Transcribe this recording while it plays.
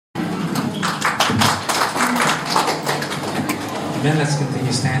Amen. Let's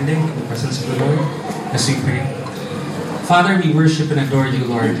continue standing in the presence of the Lord as we pray. Father, we worship and adore you,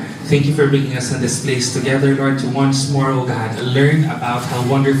 Lord. Thank you for bringing us in this place together, Lord, to once more, oh God, learn about how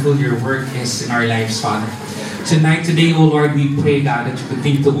wonderful your work is in our lives, Father. Tonight, today, oh Lord, we pray, God, that you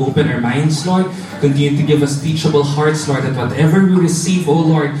continue to open our minds, Lord. Continue to give us teachable hearts, Lord, that whatever we receive, oh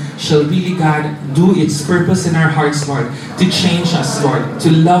Lord, shall really, God, do its purpose in our hearts, Lord, to change us, Lord, to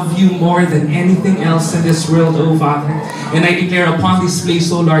love you more than anything else in this world, oh Father. And I declare upon this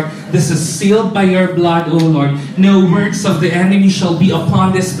place, oh Lord, this is sealed by your blood, oh Lord. No works of the enemy shall be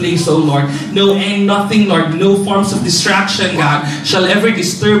upon this place, oh Lord. Nothing, Lord, no forms of distraction, God, shall ever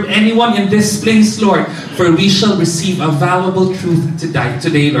disturb anyone in this place, Lord. For we shall receive a valuable truth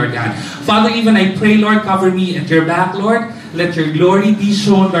today, Lord God. Father, even I pray, Lord, cover me at your back, Lord. Let your glory be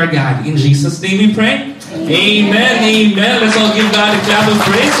shown, Lord God. In Jesus' name we pray. Amen. Amen. Let's all give God a clap of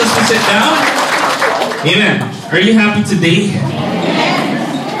praise as we sit down. Amen. Are you happy today?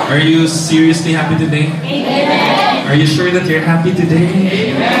 Amen. Are you seriously happy today? Amen. Are you sure that you're happy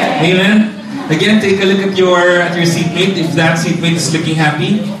today? Amen. Amen. Again, take a look at your seatmate. If that seatmate is looking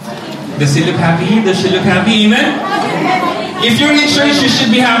happy, does he look happy? Does she look happy? Amen? If you're in church, you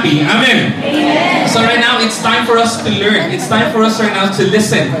should be happy. Amen? Amen. So right now, it's time for us to learn. It's time for us right now to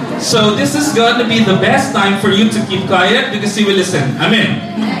listen. So this is going to be the best time for you to keep quiet because you will listen. Amen?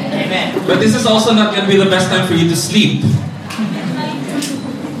 Amen. But this is also not going to be the best time for you to sleep.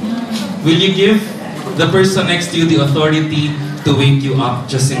 Will you give the person next to you the authority to wake you up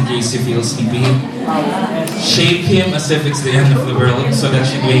just in case you feel sleepy? Shake him as if it's the end of the world so that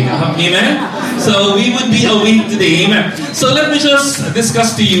you wake up. Amen? So we would be awake today. Amen? So let me just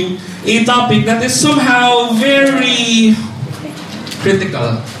discuss to you a topic that is somehow very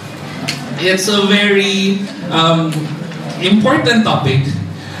critical. It's a very important topic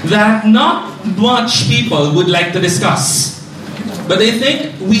that not much people would like to discuss. But I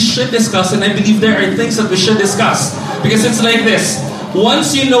think we should discuss, and I believe there are things that we should discuss. Because it's like this.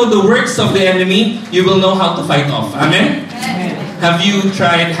 Once you know the works of the enemy, you will know how to fight off. Amen? Amen. Have you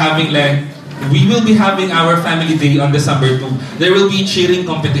tried having we will be having our family day on December 2. There will be cheering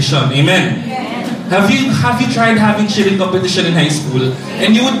competition. Amen? Have you tried having cheering competition in high school?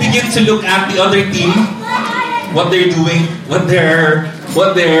 And you would begin to look at the other team, what they're doing, what their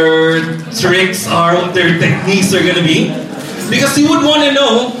tricks are, what their techniques are going to be. Because you would want to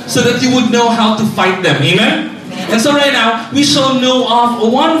know so that you would know how to fight them. Amen? And so right now, we shall know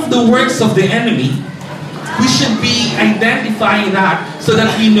of one of the works of the enemy. We should be identifying that so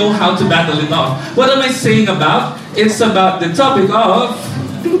that we know how to battle it off. What am I saying about? It's about the topic of...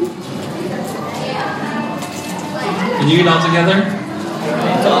 Can you read all together?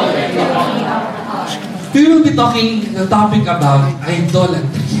 We will be talking the topic about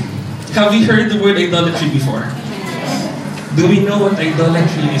idolatry. Have you heard the word idolatry before? Do we know what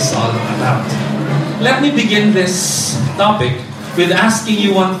idolatry is all about? Let me begin this topic with asking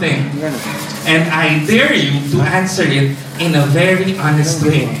you one thing. And I dare you to answer it in a very honest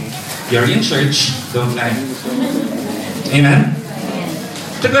way. You're in church, don't lie. Amen?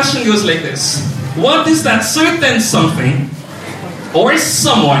 The question goes like this. What is that certain something or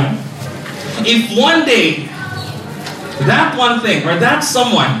someone if one day that one thing or that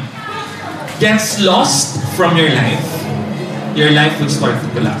someone gets lost from your life would start to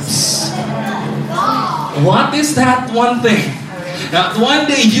collapse? What is that one thing? That one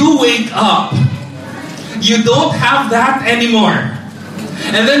day you wake up, you don't have that anymore.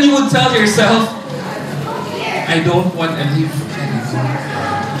 And then you would tell yourself, I don't want to live anymore.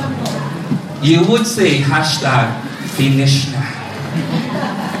 You would say, #finish na.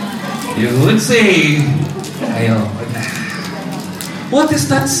 You would say, ayoko na. What is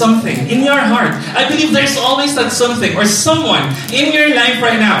that something in your heart? I believe there's always that something or someone in your life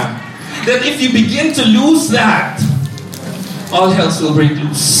right now that if you begin to lose that, all hell will break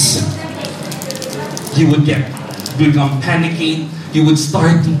loose. You would become panicky. You would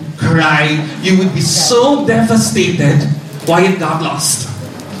start to cry. You would be so devastated why it got lost.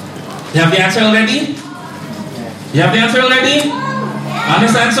 You have the answer already? You have the answer already?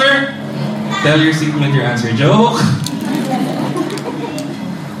 Honest answer? Tell your seatmate your answer. Joke.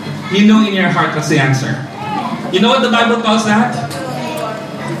 You know in your heart what's the answer. You know what the Bible calls that?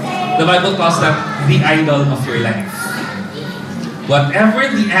 The Bible calls that the idol of your life. Whatever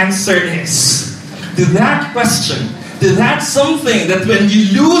the answer is to that question, to that something that when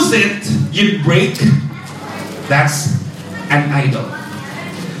you lose it, you break, that's an idol.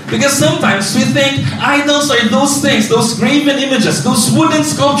 Because sometimes we think idols are those things, those graven images, those wooden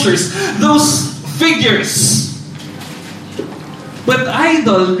sculptures, those figures. But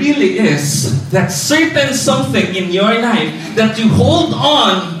idol really is that certain something in your life that you hold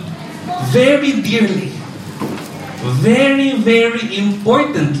on very dearly, very, very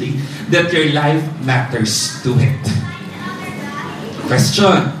importantly, that your life matters to it.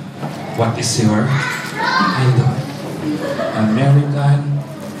 Question: what is your idol? American idol.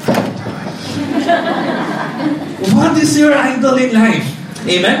 What is your idol in life?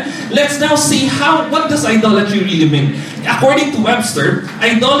 Amen? Let's now see what does idolatry really mean? According to Webster,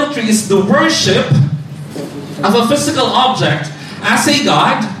 idolatry is the worship of a physical object as a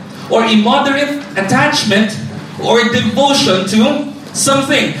god, or immoderate attachment or devotion to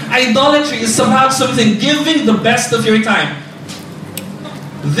something. Idolatry is about something giving the best of your time.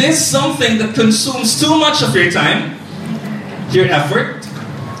 This something that consumes too much of your time, your effort,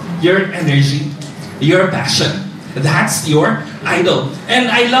 your energy, your passion. That's your idol. And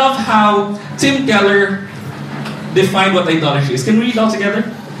I love how Tim Keller defined what idolatry is. Can we read it all together?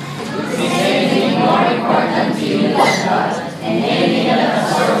 Anything more important to you than God, and anything that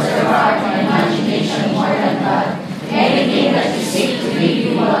absorbs your heart and imagination more than God, anything that you seek to give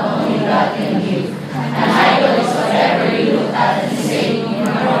you what only God can give. An idol is whatever you look at and say in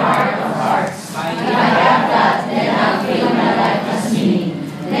your heart of hearts, if I have that, then I feel my life has meaning.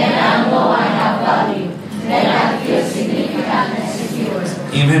 Then I know I have value. Then I feel significant and secure.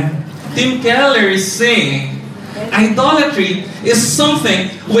 Amen. Tim Keller is saying idolatry is something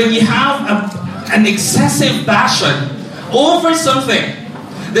when you have an excessive passion over something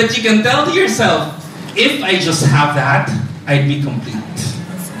that you can tell to yourself, if I just have that, I'd be complete.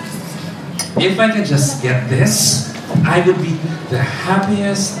 If I can just get this, I would be the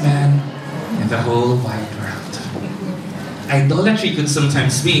happiest man in the whole wide world. Idolatry could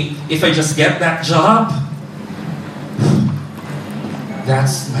sometimes be, if I just get that job,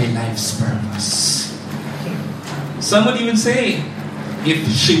 that's my life's purpose. Some would even say, if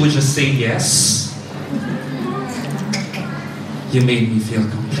she would just say yes, you made me feel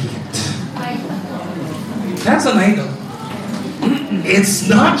complete. That's an idol. It's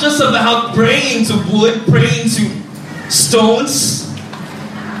not just about praying to wood, praying to stones.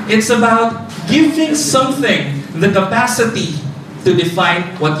 It's about giving something the capacity to define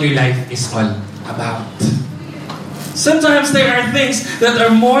what your life is all about. Sometimes there are things that are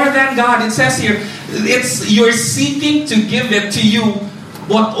more than God. It says here, you're seeking to give it to you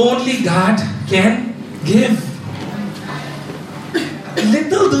what only God can give.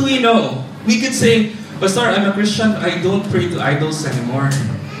 Little do we know. We could say, Pastor, I'm a Christian, I don't pray to idols anymore.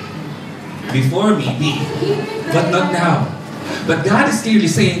 Before maybe, but not now. But God is clearly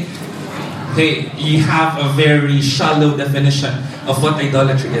saying, hey, you have a very shallow definition of what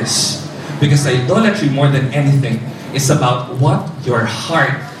idolatry is. Because idolatry, more than anything, is about what your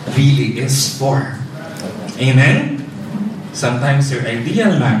heart really is for. Amen? Sometimes your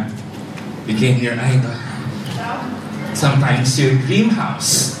ideal man became your idol. Sometimes your dream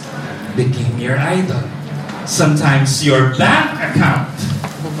house became your idol. Sometimes your bank account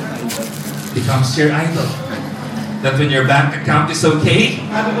becomes your idol. That when your bank account is okay,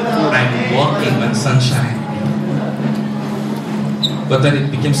 I'm walking on sunshine. But then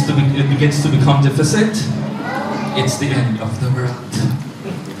it begins to become deficit. It's the end of the world.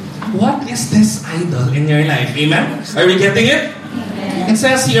 What is this idol in your life? Amen? Are we getting it? It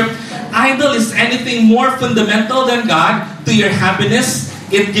says here, idol is anything more fundamental than God to your happiness.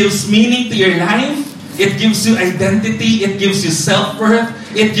 It gives meaning to your life. It gives you identity. It gives you self-worth.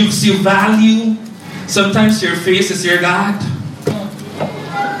 It gives you value. Sometimes your face is your God.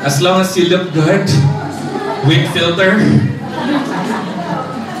 As long as you look good, with filter,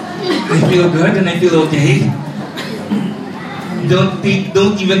 I feel good and I feel okay. Don't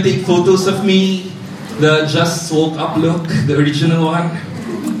even take photos of me, the just woke up look, the original one.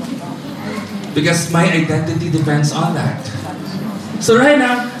 Because my identity depends on that. So right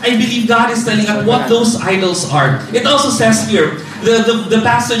now, I believe God is telling us what those idols are. It also says here, the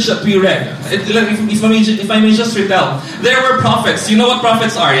passage that we read, if I may just retell, there were prophets. You know what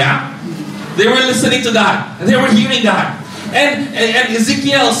prophets are, yeah? They were listening to God. They were hearing God. And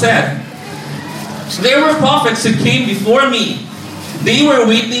Ezekiel said, there were prophets who came before me. They were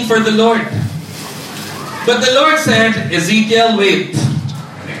waiting for the Lord. But the Lord said, Ezekiel, wait.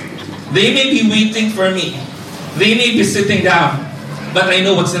 They may be waiting for me. They may be sitting down. But I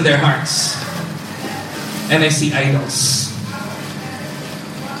know what's in their hearts. And I see idols.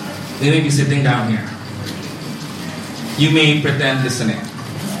 They may be sitting down here. You may pretend listening.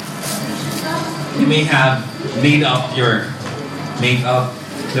 You may have made up your makeup,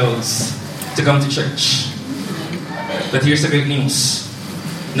 clothes to come to church. But here's the great news.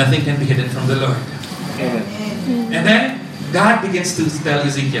 Nothing can be hidden from the Lord. And then, God begins to tell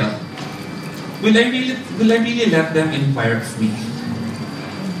Ezekiel, will I really let them inquire of me?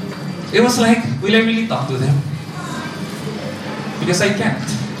 It was like, will I really talk to them? Because I can't.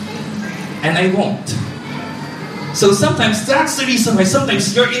 And I won't. So sometimes that's the reason why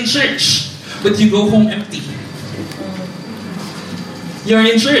sometimes you're in church, but you go home empty. You're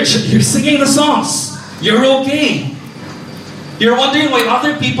in church, you're singing the songs, you're okay. You're wondering why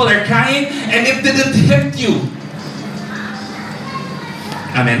other people are crying and it didn't hit you.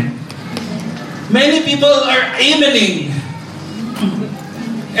 Amen. Many people are amening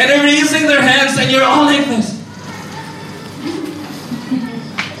and are raising their hands and you're all like this.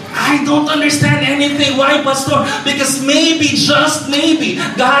 I don't understand anything. Why, Pastor? Because maybe, just maybe,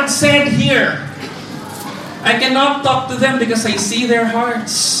 God said here, I cannot talk to them because I see their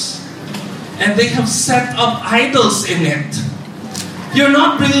hearts. And they have set up idols in it. You're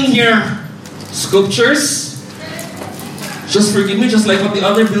not bringing here sculptures. Just forgive me, just like what the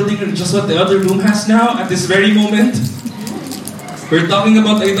other building, just what the other room has now at this very moment. We're talking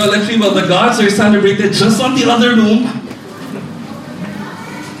about idolatry while the gods are celebrated just on the other room.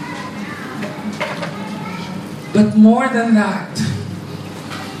 But more than that,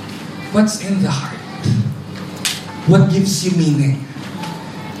 what's in the heart? What gives you meaning?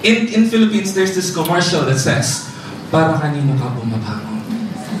 In Philippines, there's this commercial that says, para kanino ka bumabangon?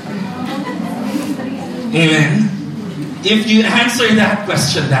 Amen? If you answer that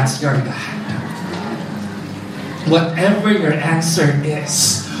question, that's your God. Whatever your answer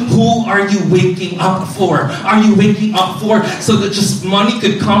is, who are you waking up for? Are you waking up for so that just money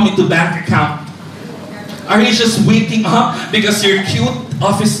could come into bank account? Are you just waking up because your cute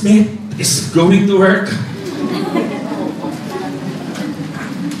office mate is going to work?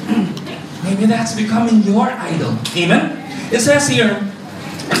 Maybe that's becoming your idol. Amen? It says here,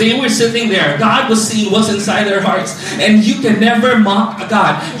 they were sitting there. God was seeing what's inside their hearts. And you can never mock a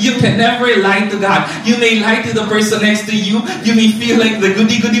God. You can never lie to God. You may lie to the person next to you. You may feel like the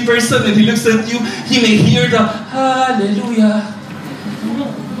goody-goody person when he looks at you. He may hear the hallelujah.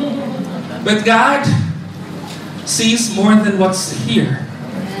 But God sees more than what's here.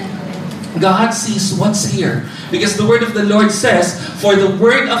 God sees what's here. Because the word of the Lord says, for the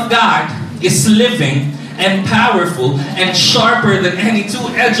word of God is living and powerful and sharper than any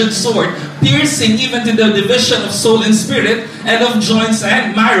two-edged sword, piercing even to the division of soul and spirit and of joints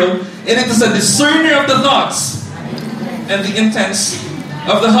and marrow, and it is a discerner of the thoughts and the intents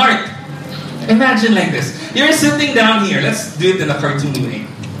of the heart. Imagine like this. You're sitting down here. Let's do it in a cartoon way.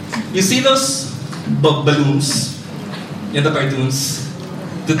 You see those balloons in the cartoons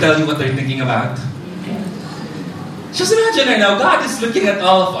to tell you what they're thinking about? Just imagine right now, God is looking at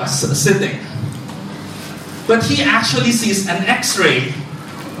all of us sitting. But He actually sees an X-ray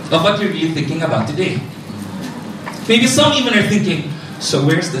of what you're really thinking about today. Maybe some even are thinking, so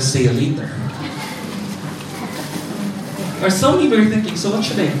where's the sale later? Or some even are thinking, so what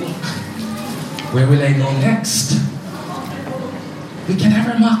should I think? Where will I go next? We can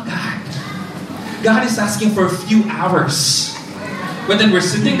never mock God. God is asking for a few hours. But then we're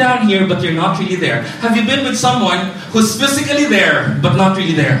sitting down here, but you're not really there. Have you been with someone who's physically there, but not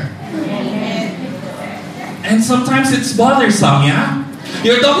really there? And sometimes it's bothersome, yeah?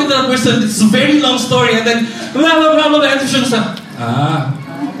 You're talking to that person, it's a very long story, and then, blah, blah, blah, blah, and she's like,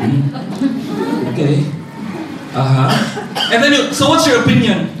 okay. And then so what's your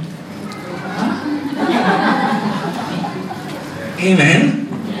opinion? Amen?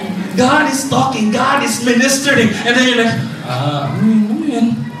 God is talking, God is ministering, and then you're like,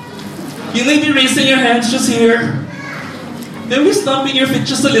 you may be raising your hands just here. Maybe stomping your feet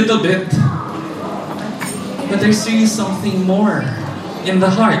just a little bit. But there's really something more in the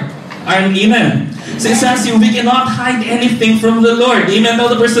heart. Amen. So it says we cannot hide anything from the Lord. Amen. Tell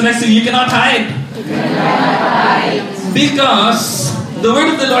the person next to you, you cannot hide. Because the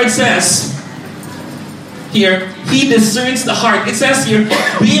word of the Lord says here, He discerns the heart. It says here,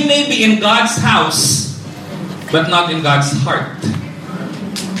 we may be in God's house, but not in God's heart.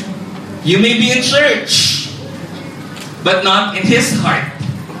 You may be in church, but not in His heart.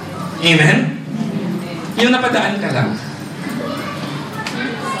 Amen? Yung napadaan ka lang.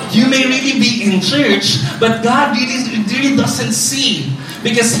 You may really be in church, but God really doesn't see.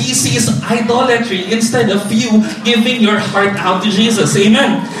 Because He sees idolatry instead of you giving your heart out to Jesus.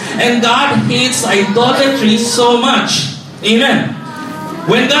 Amen? And God hates idolatry so much. Amen?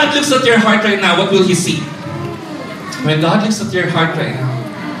 When God looks at your heart right now, what will He see? When God looks at your heart right now,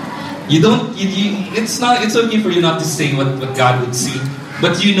 it's okay for you not to say what God would see,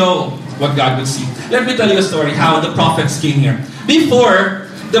 but you know what God would see. Let me tell you a story how the prophets came here. Before,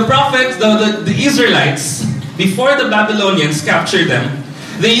 the prophets, the Israelites, before the Babylonians captured them,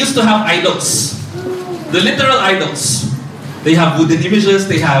 they used to have idols. The literal idols. They have wooden images,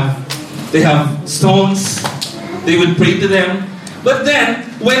 they have stones, they would pray to them. But then,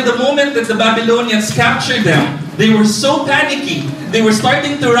 when the moment that the Babylonians captured them, they were so panicky, they were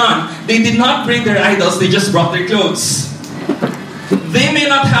starting to run. They did not bring their idols, they just brought their clothes. They may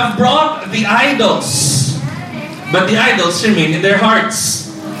not have brought the idols, but the idols remain in their hearts.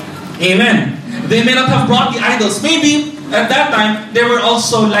 Amen. They may not have brought the idols. Maybe at that time, they were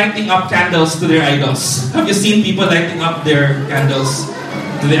also lighting up candles to their idols. Have you seen people lighting up their candles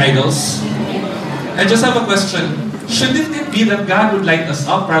to the idols? I just have a question. Shouldn't it be that God would light us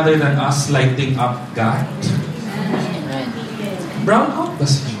up rather than us lighting up God? Brown out the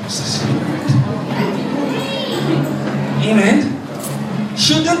Jesus. Amen.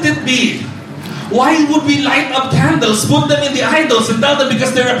 Shouldn't it be? Why would we light up candles, put them in the idols, and tell them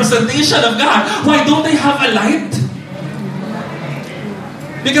because they're representation of God? Why don't they have a light?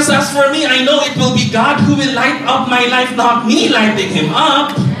 Because as for me, I know it will be God who will light up my life, not me lighting Him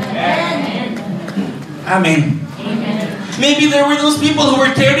up. Amen. Maybe there were those people who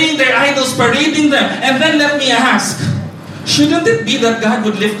were carrying their idols, parading them. And then let me ask, shouldn't it be that God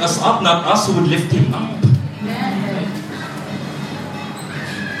would lift us up, not us who would lift Him up?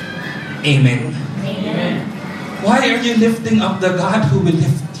 Amen. Amen. Why are you lifting up the God who will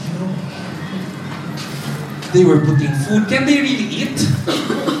lift you? They were putting food. Can they really eat?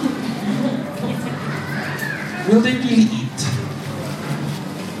 Will they really eat?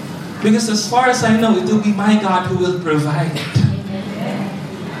 Because as far as I know, it will be my God who will provide.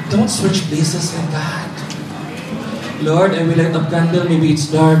 Don't switch places with God. Lord, I will light up candle. Maybe it's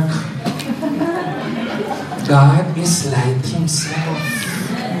dark. God is light Himself.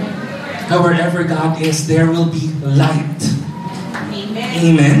 Wherever God is, there will be light.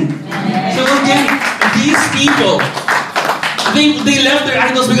 Amen. So again, these people, they left their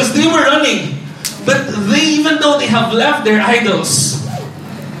idols because they were running. But even though they have left their idols,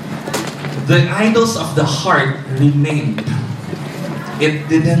 the idols of the heart remained. It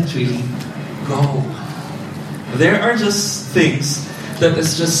didn't really go. There are just things that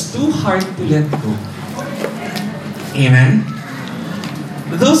is just too hard to let go. Amen.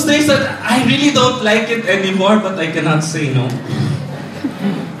 Those things that I really don't like it anymore, but I cannot say no.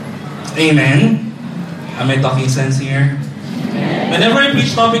 Amen. Am I talking sense here? Whenever I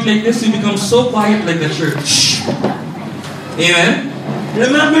preach topic like this, we become so quiet like the church. Amen.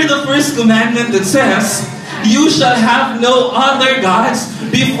 Remember the first commandment that says, "You shall have no other gods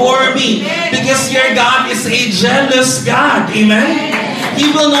before me," because your God is a jealous God. Amen. He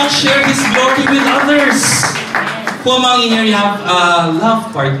will not share His glory with others. Who among you here you have a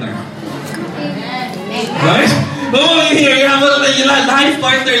love partner? Right? Who among you here you have a life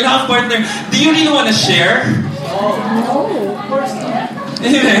partner, love partner? Do you really want to share? No, of course not.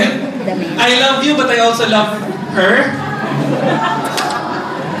 Amen. I love you, but I also love her.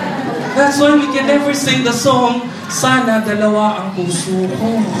 That's why we can never sing the song, "Sana dalawa ang puso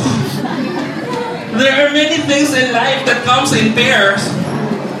ko." There are many things in life that comes in pairs,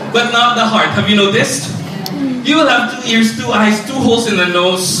 but not the heart. Have you noticed? You will have 2 ears, 2 eyes, 2 holes in the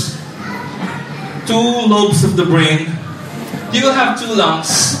nose, 2 lobes of the brain. You will have 2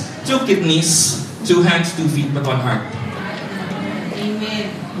 lungs, 2 kidneys, 2 hands, 2 feet, but 1 heart. Amen.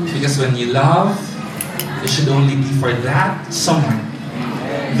 Because when you love, it should only be for that someone.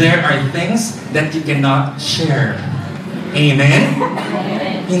 There are things that you cannot share. Amen?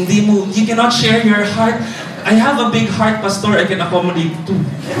 Hindi mo, you cannot share your heart. I have a big heart, Pastor. I can accommodate 2.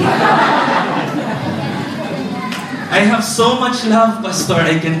 I have so much love, Pastor.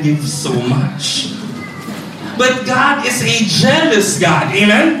 I can give so much. But God is a jealous God.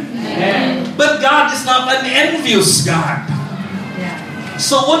 Amen? Amen. But God is not an envious God.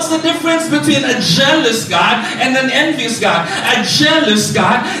 So what's the difference between a jealous God and an envious God? A jealous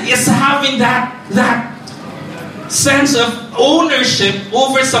God is having that sense of ownership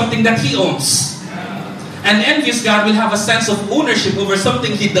over something that He owns. An envious God will have a sense of ownership over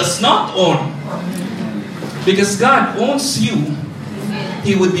something He does not own. Because God owns you,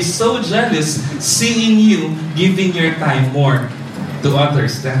 He would be so jealous seeing you giving your time more to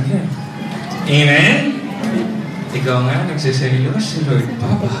others than Him. Amen? Ikaw nga, nagsiserious si Lord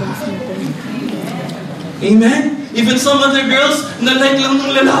Papa. Amen? Even some other girls, na-like lang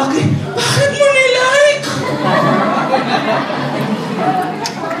ng lalaki. Bakit mo nilike?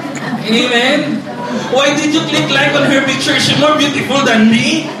 Amen? Why did you click like on her picture? Is she more beautiful than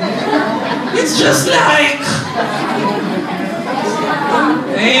me? It's just like.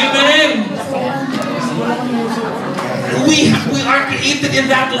 Amen. we are created in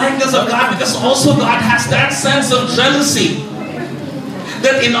that likeness of God because also God has that sense of jealousy.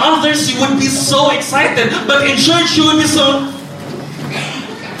 That in others you would be so excited, but in church you would be so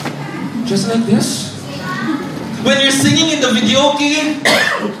just like this. When you're singing in the video, okay,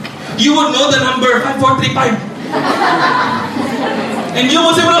 you would know the number 5435. And you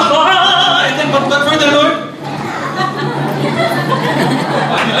would say, and then but for the Lord.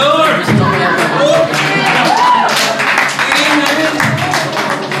 My Lord.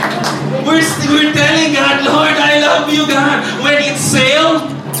 We're telling God, Lord, I love you, God. When it's sale,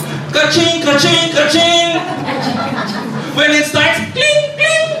 ka-ching, ka-ching, ka-ching. When it starts, cling,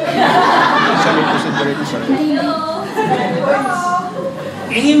 cling.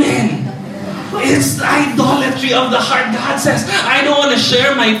 Amen. It's the idolatry of the heart. God says, I don't want to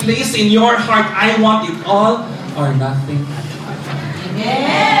share my place in your heart. I want it all or nothing.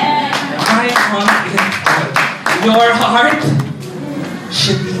 Amen. I want it all. Your heart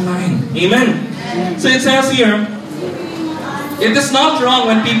should be mine. Amen. So it says here, it is not wrong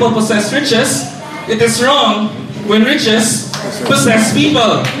when people possess riches. It is wrong when riches possess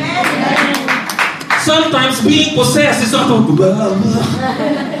people. Sometimes being possessed is not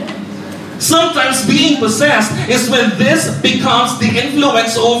sometimes being possessed is when this becomes the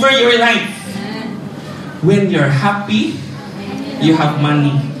influence over your life. When you're happy, you have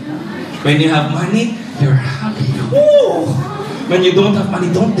money. When you have money, you're happy. Woo! When you don't have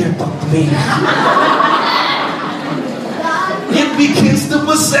money, don't dare talk to me. It begins to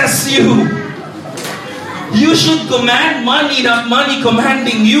possess you. You should command money, not money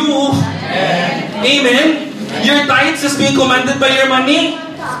commanding you. Amen. Your tithes is being commanded by your money.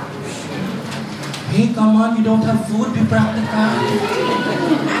 Hey, come on, you don't have food, be practical.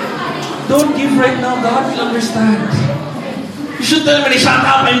 Don't give right now, God will understand. You should tell me, shut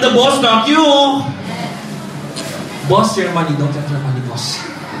up, I'm the boss, not you. Boss your money, don't let your money boss.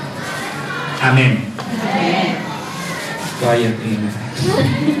 Amen. Quiet, amen.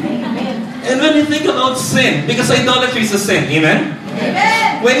 And when you think about sin, because idolatry is a sin, amen?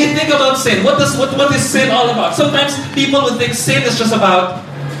 Amen. When you think about sin, what is sin all about? Sometimes people would think sin is just about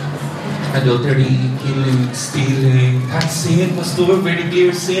adultery, killing, stealing. That's sin, Pastor, very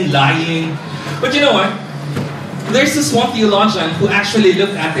clear sin, lying. But you know what? There's this one theologian who actually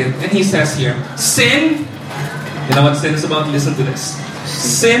looked at it and he says here, sin, you know what sin is about? Listen to this.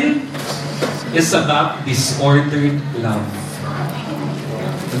 Sin is about disordered love.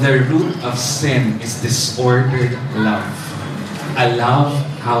 The root of sin is disordered love. A love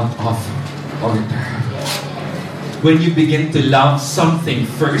out of order. When you begin to love something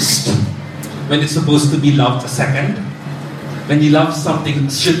first, when it's supposed to be loved second, when you love something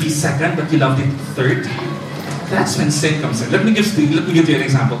it should be second, but you loved it third, that's when sin comes in. Let me give you an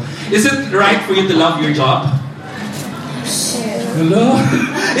example. Is it right for you to love your job? Hello?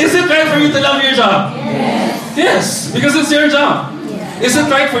 Is it right for you to love your job? Yes. Yes, because it's your job. Is it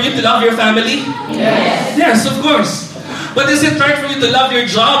right for you to love your family? Yes. Yes, of course. But is it right for you to love your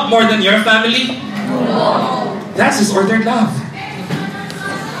job more than your family? No. That's disordered love.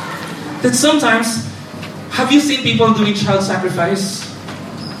 That sometimes, have you seen people doing child sacrifice?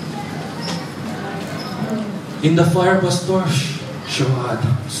 In the fire, Pastor, sure.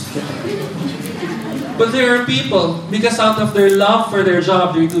 But there are people, because out of their love for their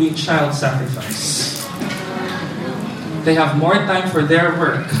job, they're doing child sacrifice. They have more time for their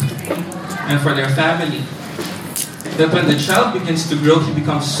work and for their family. That when the child begins to grow, he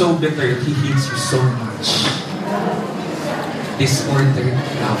becomes so bitter that he hates you so much. Disordered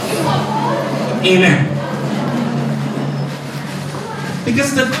love. Amen.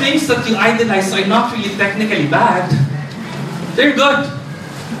 Because the things that you idolize are not really technically bad. They're good.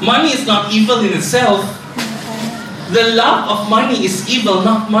 Money is not evil in itself. The love of money is evil,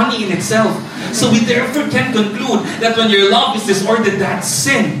 not money in itself. So we therefore can conclude that when your love is disordered, that's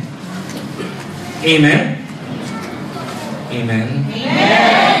sin. Amen? Amen?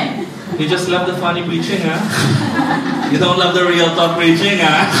 Amen. You just love the funny preaching, huh? You don't love the real talk preaching,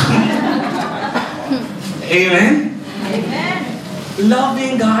 huh? Amen? Amen.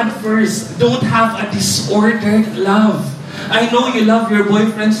 Loving God first. Don't have a disordered love. I know you love your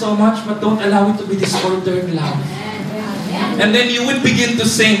boyfriend so much, but don't allow it to be disordered love. And then you would begin to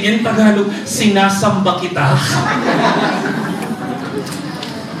sing in Tagalog, sinasamba kita.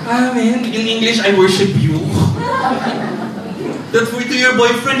 Amen. In English, I worship you. That to your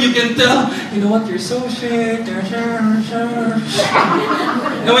boyfriend, you can tell, you know what, you're so shit. And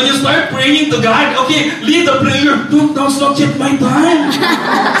when you start praying to God, okay, lead the prayer. Don't not yet my time.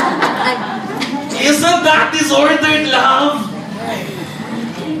 Isn't that disordered love?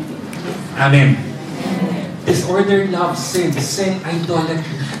 Amen. Disordered disorder love sin. Sin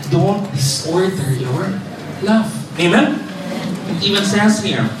idolatry. Don't disorder your love. Amen? It even says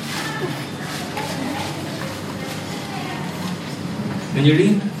here. Can you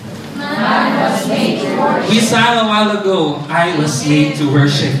read? Man was made to worship. We sang a while ago, I was made to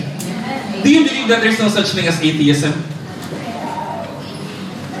worship. Do you believe that there's no such thing as atheism?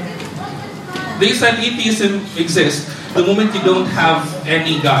 They said atheism exists the moment you don't have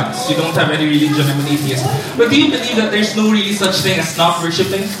any gods, you don't have any religion, I'm an atheist. But do you believe that there's no really such thing as not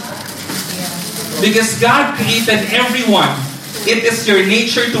worshiping? Because God created everyone. It is your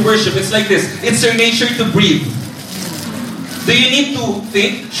nature to worship. It's like this. It's your nature to breathe. Do you need to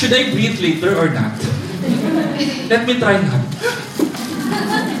think, should I breathe later or not? Let me try not.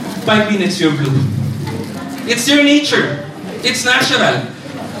 5 minutes, you're blue. It's your nature. It's natural.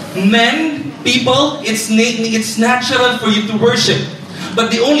 Men, people, it's natural for you to worship. But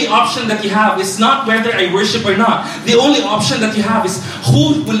the only option that you have is not whether I worship or not. The only option that you have is,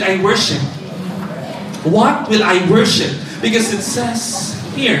 who will I worship? What will I worship? Because it says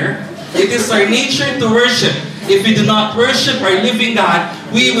here, it is our nature to worship. If we do not worship our living God,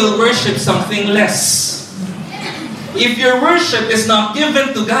 we will worship something less. If your worship is not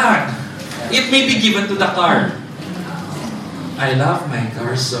given to God, it may be given to the car. I love my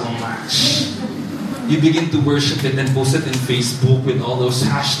car so much. You begin to worship it and post it in Facebook with all those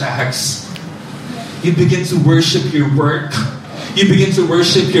hashtags. You begin to worship your work. You begin to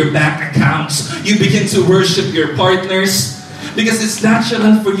worship your bank accounts. You begin to worship your partners. Because it's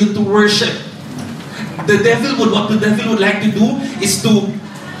natural for you to worship. What the devil would like to do is to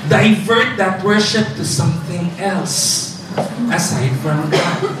divert that worship to something else aside from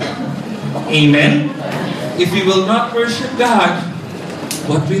God. Amen? If you will not worship God,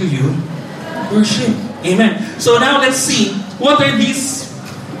 what will you worship? Amen. So now let's see, what are these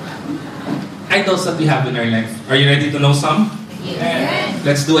idols that we have in our life? Are you ready to know some? Yes.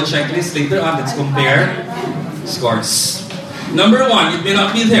 Let's do a checklist later on. Let's compare scores. Number 1, it may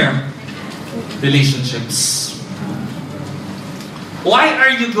not be there. Relationships. Why are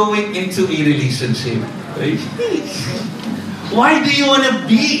you going into a relationship? Why do you want to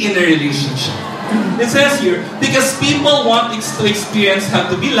be in a relationship? It says here, because people want to experience how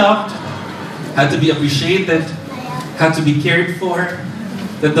to be loved, how to be appreciated, how to be cared for.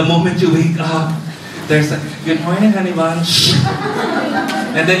 That the moment you wake up, there's a, good morning, honey bunch.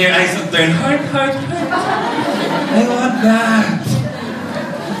 And then your eyes will turn, heart, heart, heart. I want that.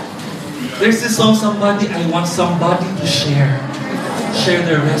 There's this song, I want somebody to share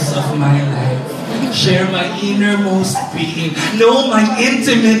the rest of my life. Share my innermost being. Know my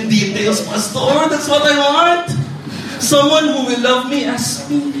intimate details. Pastor, that's what I want. Someone who will love me as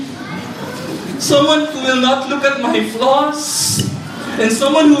me. Someone who will not look at my flaws. And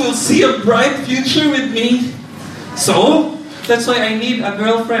someone who will see a bright future with me. So, that's why I need a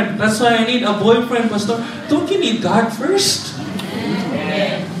girlfriend. That's why I need a boyfriend, Pastor. Don't you need God first?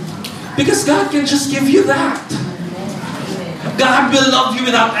 Because God can just give you that. God will love you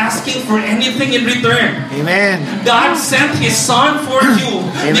without asking for anything in return. Amen. God sent His Son for you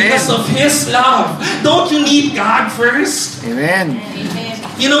because of His love. Don't you need God first? Amen.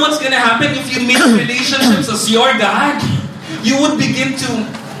 You know what's going to happen if you make relationships as your God? You would begin to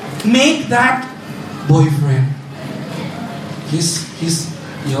make that boyfriend.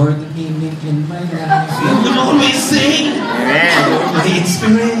 You're the meaning in my life. You will always sing. Amen. My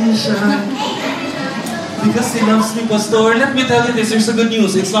inspiration. Because He loves me, Pastor. Let me tell you this, there's a good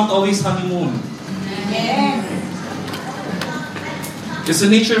news. It's not always honeymoon. It's the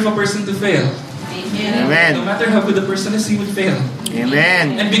nature of a person to fail. Amen. No matter how good the person is, he will fail.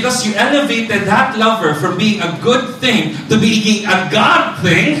 Amen. And because you elevated that lover from being a good thing to being a God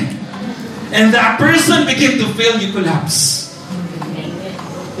thing, and that person began to fail, you collapse.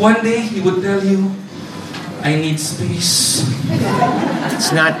 One day, he would tell you, I need space.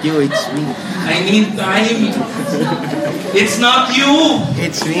 It's not you, it's me. I need time. It's not you.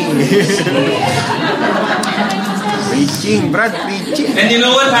 It's me. Preaching, Brad, preaching. And you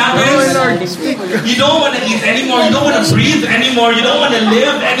know what Oh, happens? Lord, speak. You don't want to eat anymore. You don't want to breathe anymore. You don't want to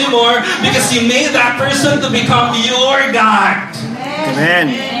live anymore because you made that person to become your God.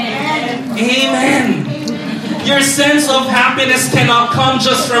 Amen. Amen. Your sense of happiness cannot come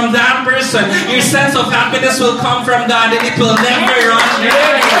just from that person. Your sense of happiness will come from God, and it will never run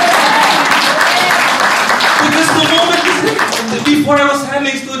dry. Because the moment before I was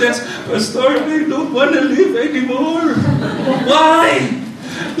handling students, Pastor, I don't want to live anymore. Why?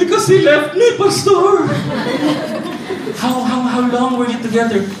 Because he left me, Pastor. How long were you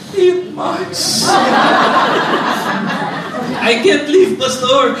together? 8 months. I can't live,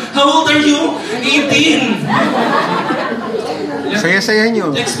 Pastor. How old are you? 18. Saya-saya nyo.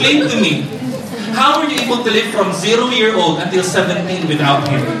 Explain to me. How are you able to live from 0-year-old until 17 without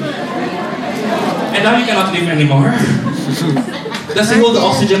him? And now you cannot live anymore? Does he hold the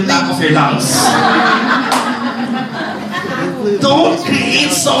oxygen tank of your lungs? Don't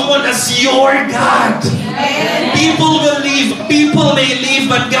create someone as your God. People will leave. People may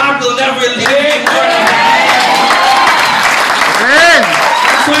leave, but God will never leave. Amen.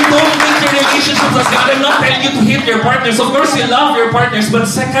 So don't make your relationships as God. I'm not telling you to hate your partners. Of course, you love your partners, but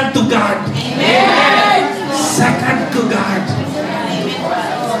second to God. Second to God.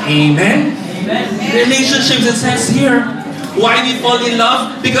 Amen. Relationships, it says here. Why we fall in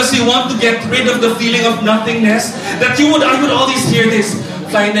love? Because we want to get rid of the feeling of nothingness. I would always hear this.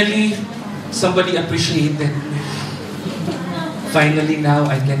 Finally, somebody appreciated me. Finally, now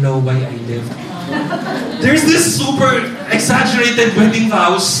I can know why I live. There's this super exaggerated wedding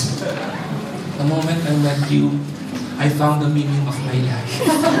vows. The moment I met you, I found the meaning of my life.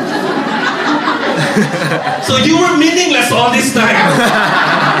 So you were meaningless all this time.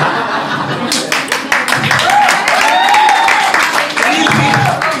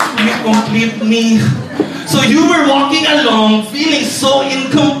 You complete me. So you were walking along feeling so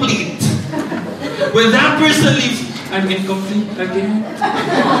incomplete. When that person leaves, I'm incomplete again.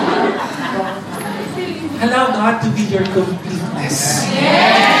 Allow God to be your completeness.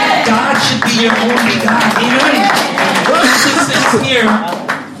 God should be your only God. Amen. This is here.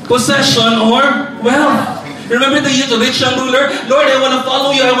 Possession or wealth. Remember the rich young ruler? Lord, I want to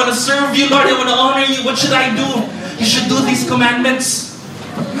follow you. I want to serve you. Lord, I want to honor you. What should I do? You should do these commandments.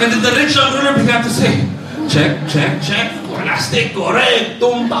 And then the rich young ruler began to say, check, check, check. Plastic, correct,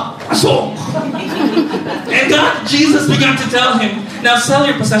 tumpak, pasok. And God, Jesus began to tell him, now sell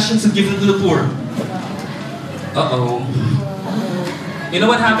your possessions and give them to the poor. Uh-oh. You know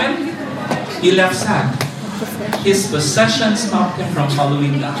what happened? He left sad. His possessions stopped him from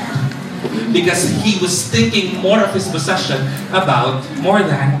following God. Because he was thinking more of his possession about more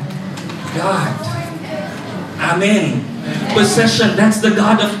than God. Amen. Possession, that's the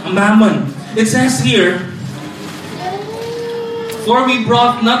God of Mammon. It says here, for we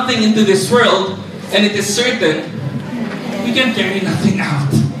brought nothing into this world, and it is certain, we can carry nothing out.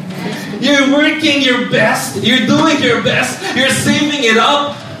 You're working your best, you're doing your best, you're saving it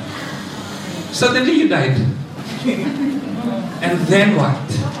up. Suddenly you died. And then what?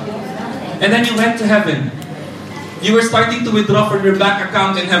 And then you went to heaven. You were starting to withdraw from your bank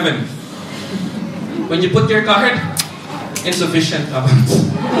account in heaven. When you put your card, insufficient amount.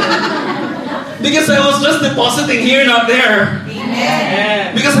 Because I was just depositing here, not there.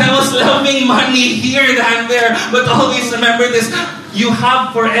 Amen. Because I was loving money here than there. But always remember this, you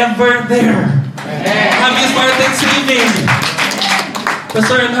have forever there. Amen. Have you started saving?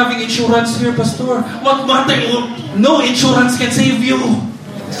 Pastor, I'm having insurance here, Pastor. What matter? No insurance can save you.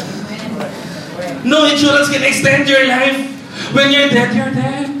 No insurance can extend your life. When you're dead, you're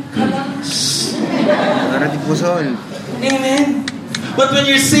dead. Amen. But when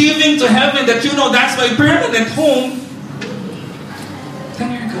you're saving to heaven, that you know that's my permanent home,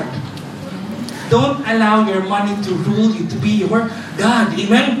 then you're good. Don't allow your money to rule you, to be your God.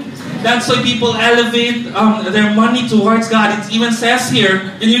 Amen. That's why people elevate their money towards God. It even says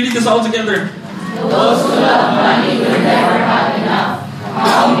here, can you read this all together? Those who love money will never have enough.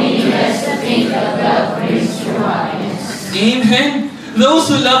 How meaningless to think that wealth brings true happiness. Amen. Those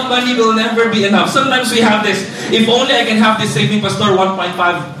who love money will never be enough. Sometimes we have this, if only I can have this saving, Pastor,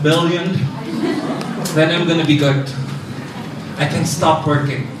 1.5 billion, then I'm going to be good. I can stop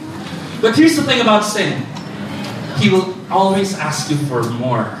working. But here's the thing about sin. He will always ask you for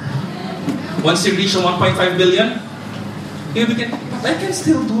more. Once you reach a 1.5 billion, you begin, I can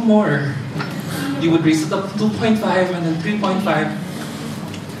still do more. You would raise it up to 2.5 and then 3.5.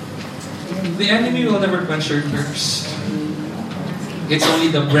 The enemy will never quench your thirst. It's only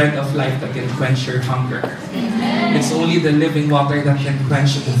the bread of life that can quench your hunger. Amen. It's only the living water that can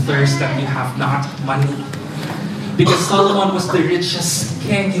quench the thirst that you have, not money. Because Solomon was the richest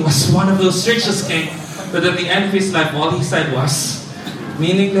king. He was one of those richest kings. But at the end of his life, all he said was,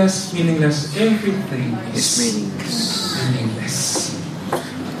 meaningless, meaningless, everything is meaningless.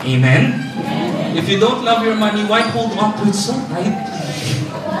 Amen? Amen? If you don't love your money, why hold on to it so tightly?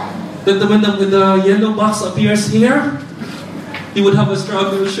 That when the yellow box appears here, you would have a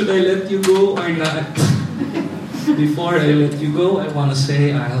struggle, should I let you go or not? Before I let you go, I want to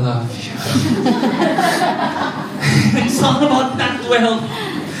say, I love you. It's all about that wealth.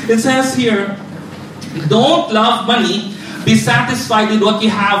 It says here, don't love money, be satisfied with what you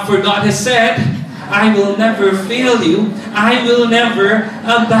have, for God has said, I will never fail you. I will never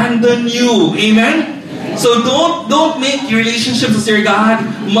abandon you. Amen? So don't make your relationships as your God,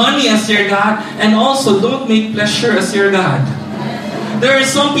 money as your God, and also don't make pleasure as your God. There are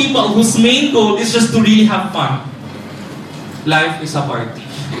some people whose main goal is just to really have fun. Life is a party.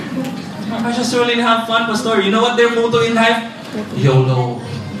 I just really have fun, Pastor. You know what their motto in life? YOLO.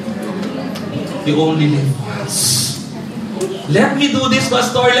 You only live once. Let me do this,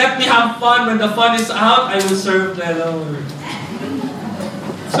 Pastor. Let me have fun. When the fun is out, I will serve the Lord.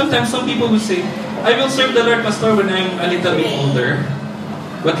 Sometimes some people will say, I will serve the Lord, Pastor, when I'm a little bit older.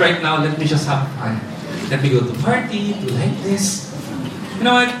 But right now, let me just have fun. Let me go to party, do like this. You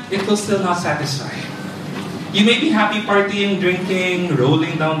know what? It will still not satisfy. You may be happy partying, drinking,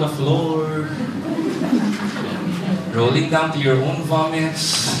 rolling down the floor, rolling down to your own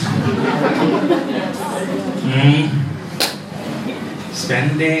vomits,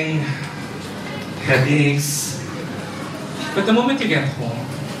 spending, headaches. But the moment you get home,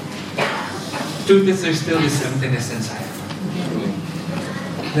 truth is there's still this emptiness inside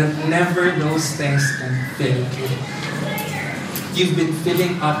that never those things can fill. You've been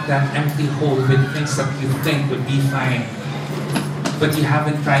filling up that empty hole with things that you think would be fine, but you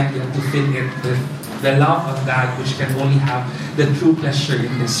haven't tried yet to fill it with the love of God, which can only have the true pleasure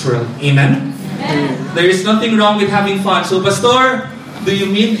in this world. Amen? There is nothing wrong with having fun. So, Pastor, do you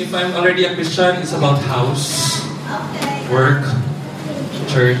mean if I'm already a Christian, it's about house, work,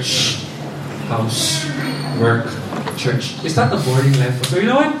 church, house, work, church? Is that a boring life? So you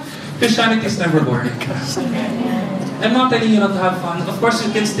know what? Christianity is never boring. I'm not telling you not to have fun. Of course,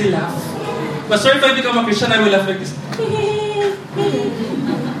 you can still laugh. But sir, if I become a Christian, I will laugh like this.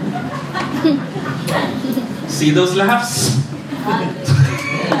 See those laughs?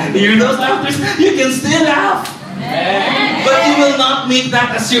 Hear those laughters? You can still laugh. But you will not make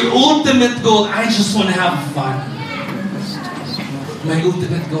that as your ultimate goal. I just want to have fun. My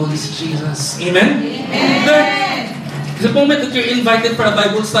ultimate goal is Jesus. Amen? The moment that you're invited for a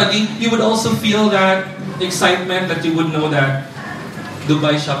Bible study, you would also feel that excitement that you would know that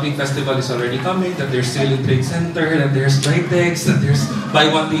Dubai Shopping Festival is already coming, that there's sale in Trade Center, that there's Britex, that there's buy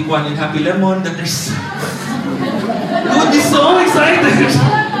one take one in Happy Lemon, that there's... You would be so excited!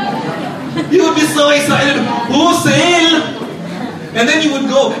 You would be so excited! Oh, sale! And then you would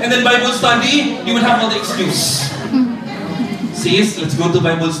go, and then Bible study, you would have all the excuse. Sis, let's go to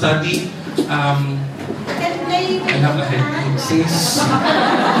Bible study. I have a headache, sis.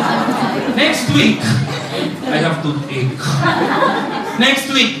 Next week, I have toothache. Next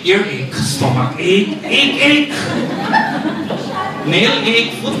week, earache, stomach ache, ache. Nail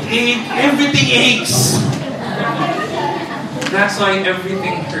ache, foot ache, everything aches. That's why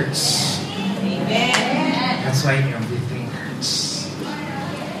everything hurts. Amen. That's why everything hurts.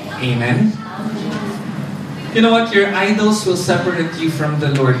 Amen. You know what? Your idols will separate you from the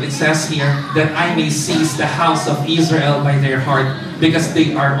Lord. It says here that I may seize the house of Israel by their heart, because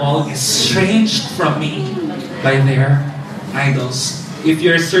they are all estranged from me by their idols. If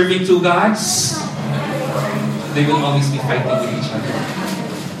you're serving two gods, they will always be fighting with each other.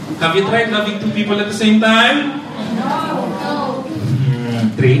 Have you tried loving two people at the same time? No.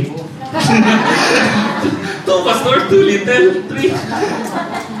 Three. Two, Pastor, too little. Three.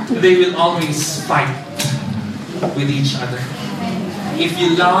 They will always fight with each other. If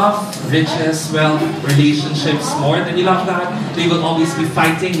you love riches, wealth, relationships more than you love God, they will always be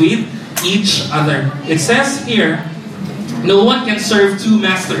fighting with each other. It says here, no one can serve two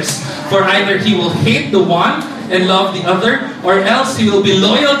masters, for either he will hate the one and love the other, or else he will be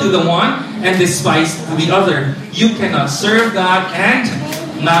loyal to the one and despise the other. You cannot serve God and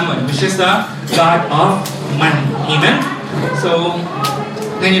Mammon, which is the God of money. Amen? So,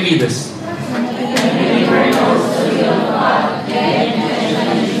 can you read this?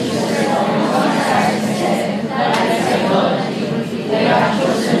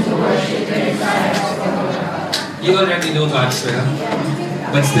 You already know God's will,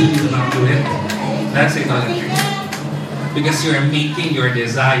 but still you do not do it. That's idolatry. Because you are making your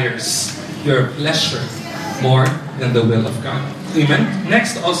desires, your pleasure, more than the will of God. Amen?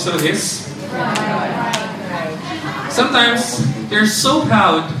 Next also is, sometimes you're so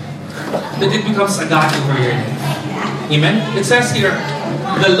proud that it becomes a God over your life. Amen? It says here,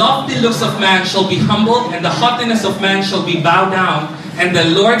 the lofty looks of man shall be humbled, and the haughtiness of man shall be bowed down, and the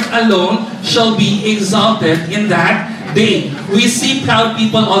Lord alone shall be exalted in that day. We see proud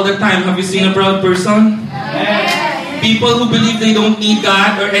people all the time. Have you seen a proud person? Yes. People who believe they don't need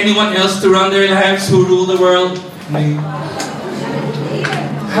God or anyone else to run their lives, who rule the world.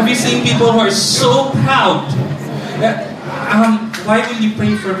 Have you seen people who are so proud? Why will you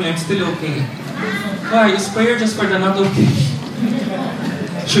pray for me? I'm still okay. Why? Is prayer just for the not okay?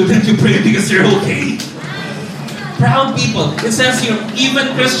 Shouldn't you pray because you're okay? Proud people. It says here,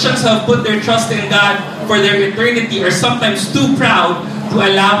 even Christians have put their trust in God for their eternity are sometimes too proud to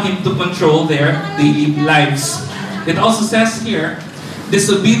allow Him to control their daily lives. It also says here,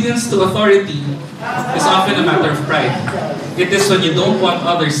 disobedience to authority is often a matter of pride. It is when you don't want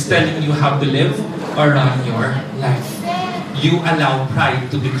others telling you how to live or run your life. You allow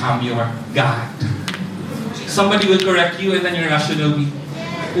pride to become your God. Somebody will correct you and then your reaction will be,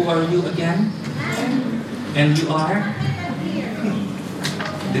 who are you again? And you are?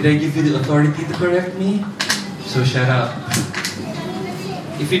 Did I give you the authority to correct me? So shut up.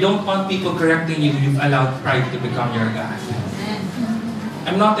 If you don't want people correcting you, you've allowed pride to become your God.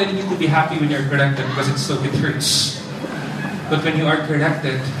 I'm not telling you to be happy when you're corrected because it hurts. But when you are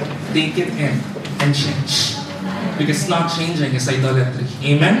corrected, take it in and change. Because not changing is idolatry.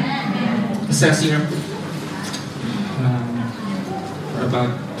 Amen? It says here, we're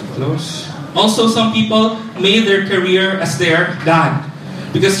about to close. Also, some people made their career as their God.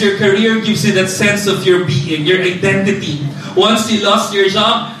 Because your career gives you that sense of your being, your identity. Once you lost your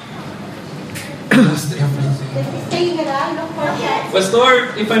job, you lost everything.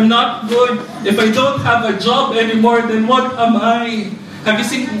 Pastor, if I'm not good, if I don't have a job anymore, then what am I? Have you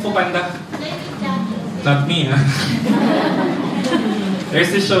seen Kung Fu Panda? Not me, huh?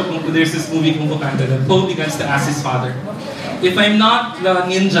 There's this movie Kung Fu Panda that Po begins to ask his father, if I'm not the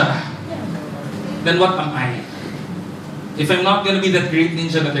ninja, then what am I? If I'm not going to be that great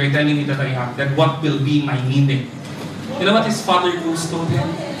ninja that they're telling me that I am, then what will be my meaning? You know what his father Goose told him?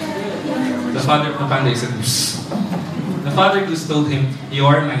 The father of the panda is a goose. The father Goose told him,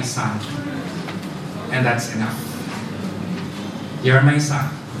 you're my son. And that's enough. You're my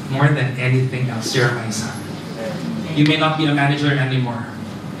son. More than anything else, you're my son. You may not be a manager anymore.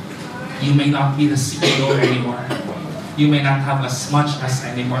 You may not be the CEO anymore. You may not have as much as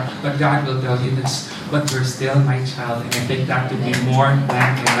anymore, but God will tell you this. But you're still my child, and I think that to be more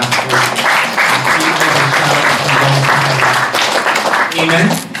than enough for you.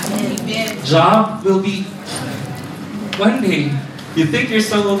 Amen? Amen. Job will be one day. You think you're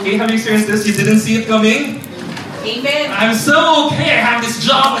so okay? Have you experienced this? You didn't see it coming? Amen. I'm so okay. I have this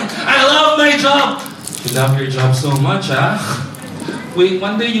job. I love my job. You love your job so much, huh? Wait,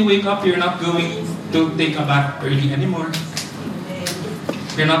 one day you wake up, you're not going to take a bath early anymore.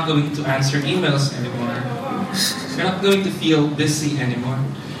 You're not going to answer emails anymore. You're not going to feel busy anymore.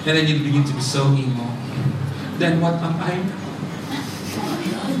 And then you begin to be so emo. Then what am I?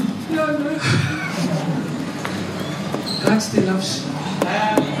 No. God still loves you.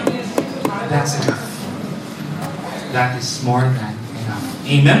 That's enough. That is more than enough.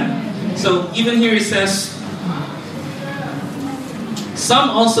 Amen? So even here it says, some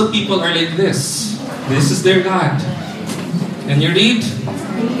also people are like this. This is their God. Can you read?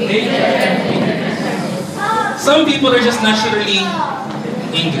 Some people are just naturally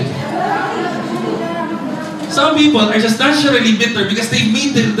angry. Some people are just naturally bitter because they've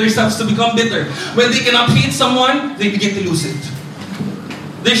made themselves to become bitter. When they cannot hate someone, they begin to lose it.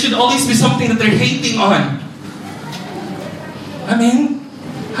 There should always be something that they're hating on. I mean,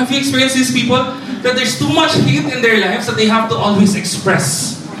 have you experienced these people? That there's too much hate in their lives that they have to always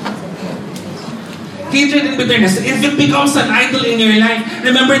express. Hatred and bitterness, if it becomes an idol in your life,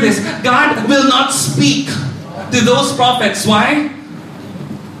 remember this, God will not speak to those prophets. Why?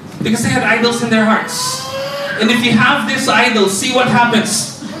 Because they had idols in their hearts. And if you have this idol, see what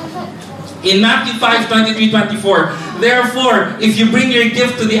happens. In Matthew 5:23-24, therefore, if you bring your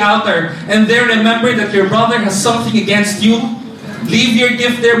gift to the altar, and there remember that your brother has something against you, leave your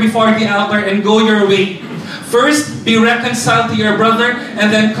gift there before the altar and go your way. First, be reconciled to your brother,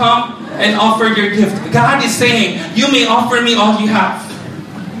 and then come and offer your gift. God is saying, you may offer me all you have.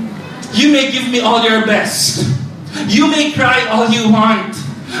 You may give me all your best. You may cry all you want.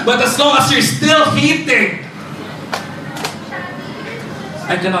 But as long as you're still hating,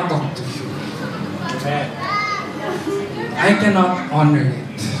 I cannot talk to you. I cannot honor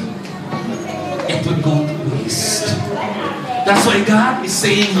it. It would go to waste. That's why God is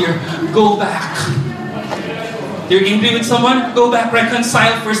saying here, go back. You're angry with someone? Go back,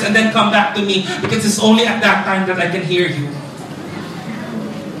 reconcile first, and then come back to me. Because it's only at that time that I can hear you.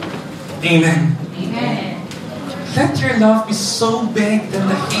 Amen. Amen. Let your love be so big than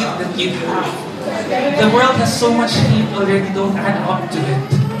the hate that you have. The world has so much hate already. Don't add up to it.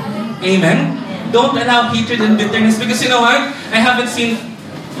 Amen. Don't allow hatred and bitterness. Because you know what? I haven't seen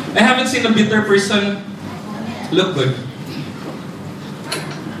a bitter person look good.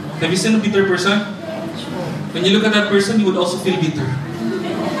 Have you seen a bitter person? When you look at that person, you would also feel bitter.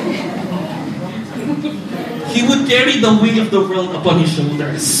 He would carry the weight of the world upon his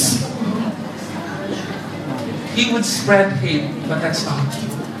shoulders. He would spread hate, but that's not true.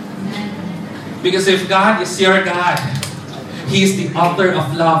 Because if God is your God, He is the author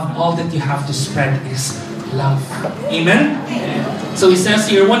of love. All that you have to spread is love. Amen? So He says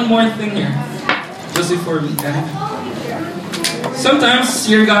here, one more thing here. Just before we end. Sometimes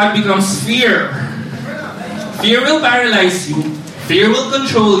your God becomes fear. Fear will paralyze you. Fear will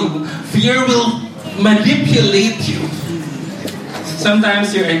control you. Fear will manipulate you.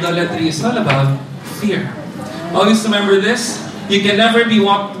 Sometimes your idolatry is all about fear. Always remember this. You can never be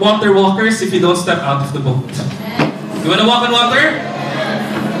water walkers if you don't step out of the boat. You want to walk on water?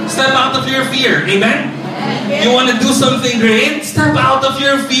 Step out of your fear. Amen? You want to do something great? Step out of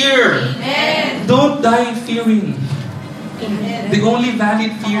your fear. Amen. Don't die fearing. The only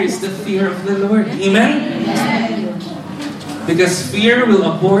valid fear is the fear of the Lord. Amen? Because fear will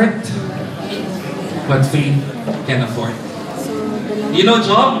abort what faith can afford. You know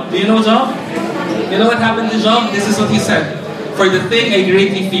Job? Do you know Job? You know what happened to Job? This is what he said. For the thing I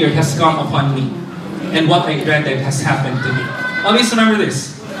greatly feared has come upon me, and what I dreaded has happened to me. Always remember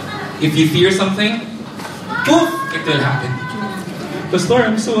this. If you fear something, poof, it will happen. Pastor,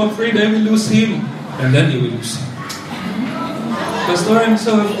 I'm so afraid I will lose him. And then you will lose him. Pastor, I'm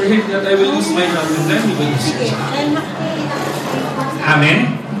so afraid that I will lose my job. And then you will lose your job.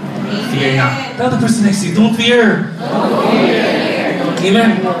 Amen? Fear not. Tell the person next to you, don't fear.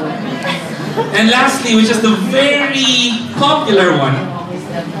 Amen. And lastly, which is the very popular one.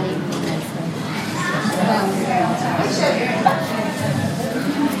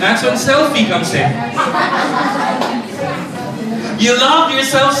 That's when selfie comes in. You love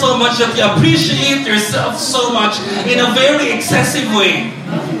yourself so much that you appreciate yourself so much in a very excessive way.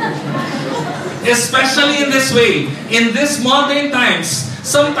 Especially in this way. In this modern times,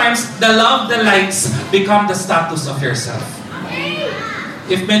 sometimes the love, the likes become the status of yourself.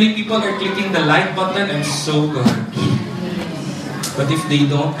 If many people are clicking the like button, I'm so good. But if they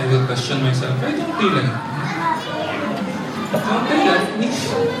don't, I will question myself. Why don't they like me? Don't they like me?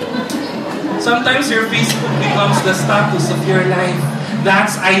 Sometimes your Facebook becomes the status of your life.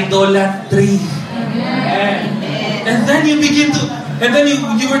 That's idolatry. And then you begin to, and then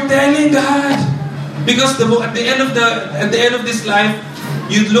you were telling God, because at the end of this life,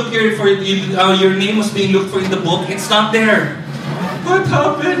 you look here for your name was being looked for in the book. It's not there. What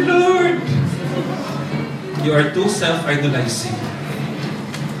happened, Lord? You are too self-idolizing.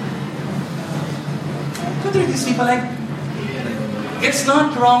 What are these people like? It's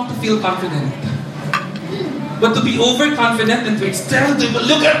not wrong to feel confident. But to be overconfident and to tell people,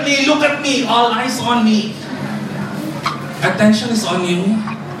 look at me, all eyes on me. Attention is on you.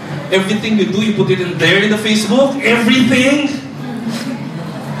 Everything you do, you put it in there in the Facebook. Everything.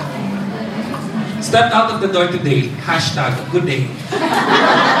 Stepped out of the door today. Hashtag, good day.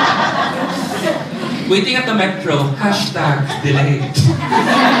 Waiting at the metro. Hashtag, delayed.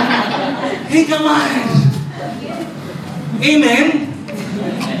 Hey, come on. Amen.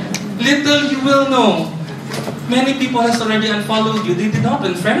 Little you will know. Many people has already unfollowed you. They did not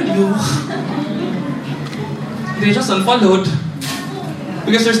unfriend you. They just unfollowed.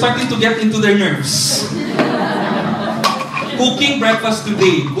 Because they're starting to get into their nerves. Cooking breakfast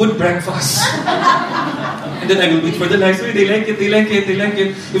today. Good breakfast. And then I will wait for the likes. They like it.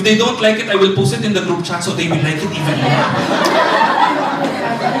 If they don't like it, I will post it in the group chat so they will like it even more.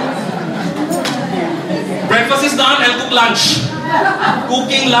 Breakfast is done, I'll cook lunch.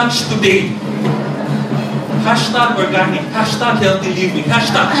 Cooking lunch today. Hashtag organic. Hashtag healthy living.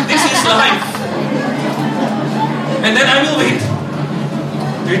 Hashtag this is life. And then I will wait.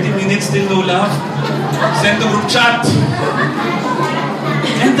 30 minutes still no love. Send to group chat.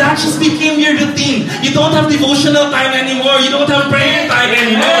 And that just became your routine. You don't have devotional time anymore. You don't have prayer time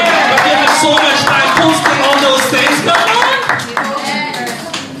anymore. But you have so much time posting all those things. Come on.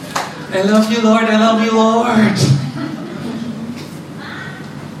 I love you, Lord. I love you, Lord.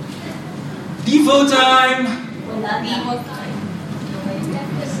 Devo time.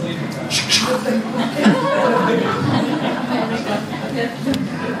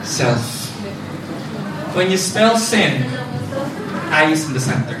 Self. When you spell sin, I is in the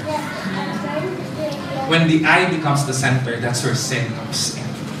center. When the I becomes the center, that's where sin comes in.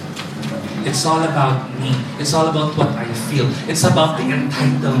 It's all about me. It's all about what I feel. It's about the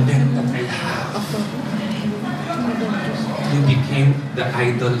entitlement that I have. You became the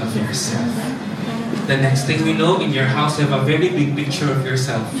idol of yourself. The next thing we know, in your house, you have a very big picture of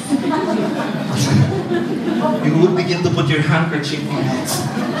yourself. You would begin to put your handkerchief on it.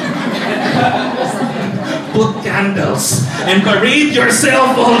 Put candles and parade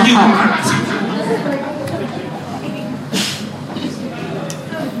yourself all you want.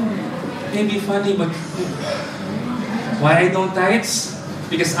 may be funny, but why I don't tithes?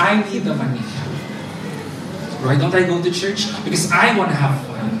 Because I need the money. Why don't I go to church? Because I want to have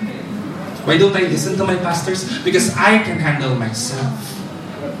fun. Why don't I listen to my pastors? Because I can handle myself.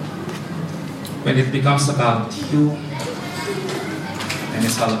 When it becomes about you, and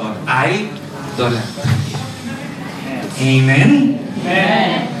it's all about idolatry. Amen?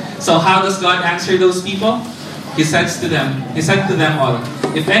 Amen. So how does God answer those people? He said to them all,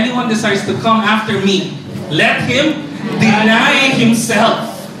 if anyone desires to come after me, let him deny himself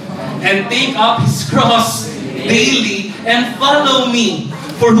and take up his cross daily and follow me.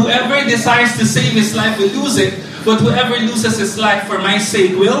 For whoever desires to save his life will lose it, but whoever loses his life for my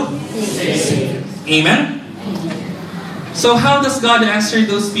sake will save it. Amen? So how does God answer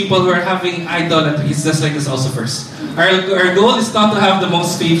those people who are having idolatry? It's just like this also first. Our goal is not to have the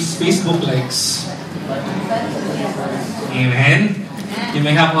most Facebook likes. Amen? You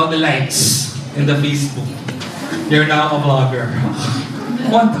may have all the likes in the Facebook. You're now a vlogger.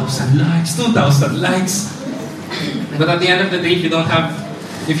 1,000 likes, 2,000 likes. But at the end of the day,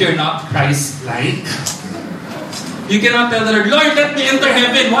 if you're not Christ-like, you cannot tell the Lord, Lord, let me enter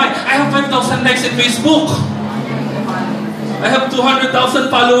heaven. Why? I have 5,000 likes in Facebook. I have 200,000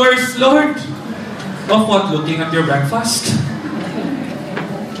 followers, Lord. Of what? Looking at your breakfast?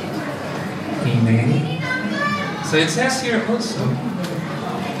 Amen. So it says here also,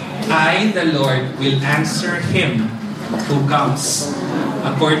 I, the Lord, will answer him who comes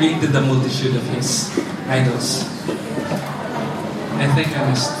according to the multitude of his idols. I think I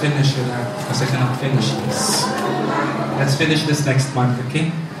must finish with that because I cannot finish this. Let's finish this next month,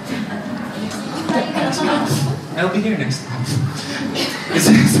 okay? Next month. I'll be here next month. It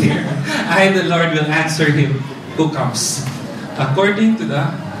says here, I, the Lord, will answer him who comes according to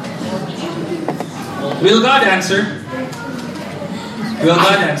the... Will God answer? Will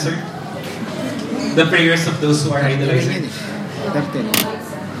God answer the prayers of those who are idolizing?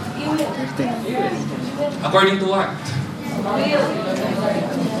 According to what?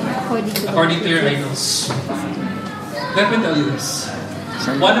 According to your idols. Let me tell you this.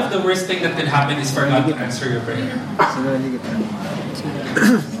 One of the worst things that can happen is for God to answer your prayer.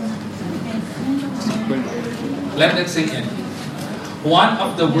 Let that sink in. One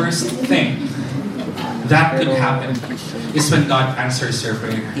of the worst things that could happen is when God answers your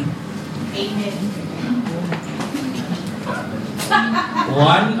prayer.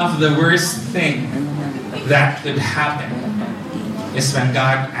 One of the worst things that could happen is when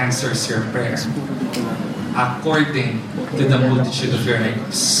God answers your prayer according to the multitude of your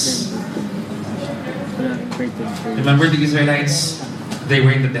idols. Remember the Israelites? They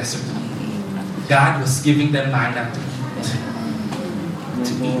were in the desert. God was giving them manna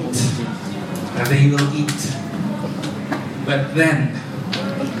to eat. And they will eat. But then,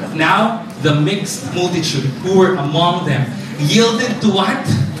 now the mixed multitude who were among them yielded to what?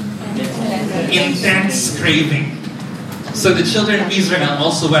 Intense craving. So the children of Israel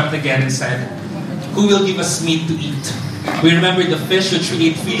also wept again and said, who will give us meat to eat? We remember the fish which we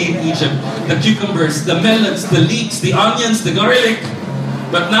ate freely in Egypt, the cucumbers, the melons, the leeks, the onions, the garlic.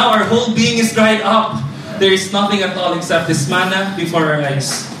 But now our whole being is dried up. There is nothing at all except this manna before our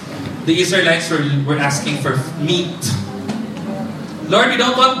eyes. The Israelites were asking for meat. Lord, we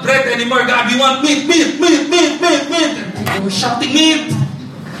don't want bread anymore, God. We want meat, meat, meat, meat, meat, meat. And they were shouting meat.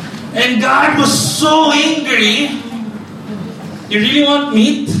 And God was so angry. You really want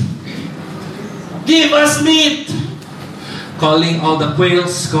meat? Give us meat. Calling all the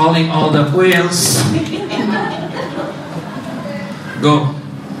quails, calling all the quails. Go.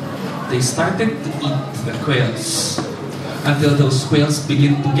 They started to eat the quails until those quails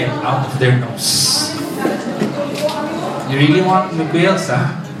begin to get out of their nose. You really want the quails,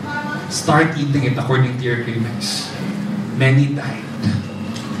 huh? Start eating it according to your cravings. Many died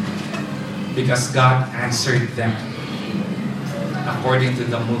because God answered them according to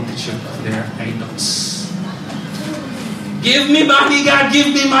the multitude of their idols. Give me money, God, give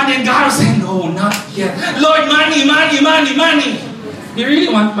me money. And God was saying, no, not yet. Lord, money, money, money, money. You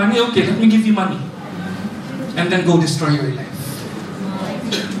really want money? Okay, let me give you money. And then go destroy your life.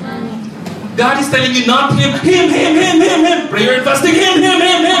 God is telling you not him. Prayer and fasting, him.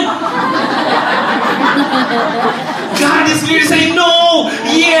 God is clearly saying no,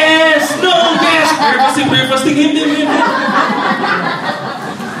 yes, no, yes. Prayer fasting, him.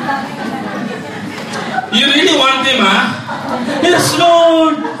 You really want him, huh? Yes,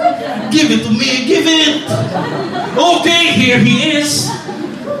 Lord. Give it to me, give it. Okay, here he is.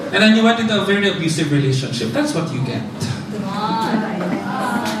 And then you went into a very abusive relationship. That's what you get.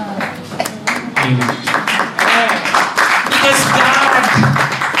 Amen. Because God,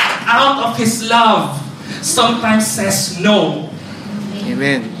 out of His love, sometimes says no.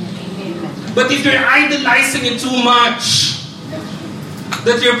 Amen. But if you're idolizing it too much,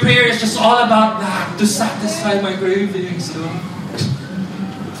 that your prayer is just all about that, to satisfy my cravings, Lord.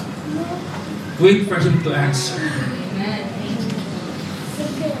 Wait for Him to answer.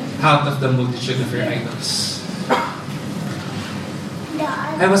 Out of the multitude of your idols.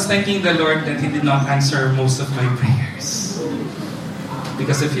 I was thanking the Lord that He did not answer most of my prayers.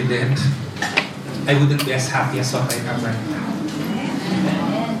 Because if He did, I wouldn't be as happy as what I am right now.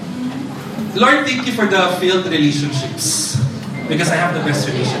 Lord, thank You for the failed relationships. Because I have the best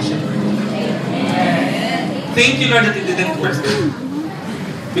relationship. Thank You, Lord, that it didn't work.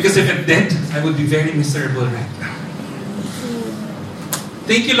 Because if it did, I would be very miserable right now.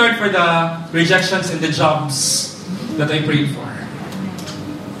 Thank You, Lord, for the rejections in the jobs that I prayed for.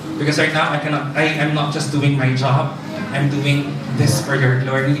 Because right now, I am not just doing my job. I'm doing this for Your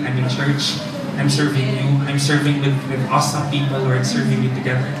glory. I'm in church. I'm serving You. I'm serving with awesome people, Lord, serving You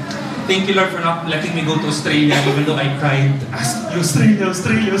together. Thank You, Lord, for not letting me go to Australia, even though I cried, asked You, Australia.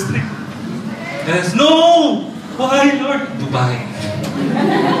 And I said, no! Why, Lord? Dubai.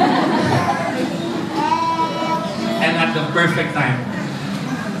 And at the perfect time.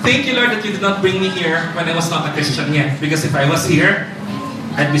 Thank You, Lord, that You did not bring me here when I was not a Christian yet. Because if I was here,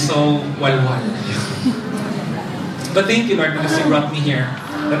 I'd be so walwal. But thank You, Lord, because You brought me here,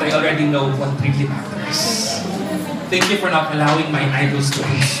 that I already know what really matters. Thank You for not allowing my idols to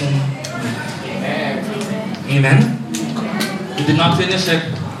consume me. Amen? We did not finish it.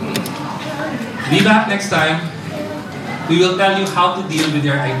 Be back next time. We will tell you how to deal with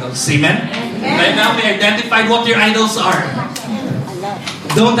your idols. Amen? Right now, we identified what your idols are.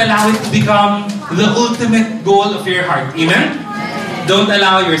 Don't allow it to become the ultimate goal of your heart. Amen? Don't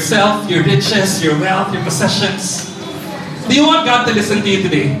allow yourself, your riches, your wealth, your possessions. Do you want God to listen to you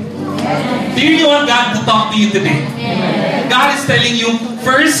today? Do you want God to talk to you today? God is telling you,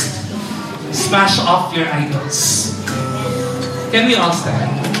 first, smash off your idols. Can we all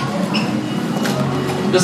stand?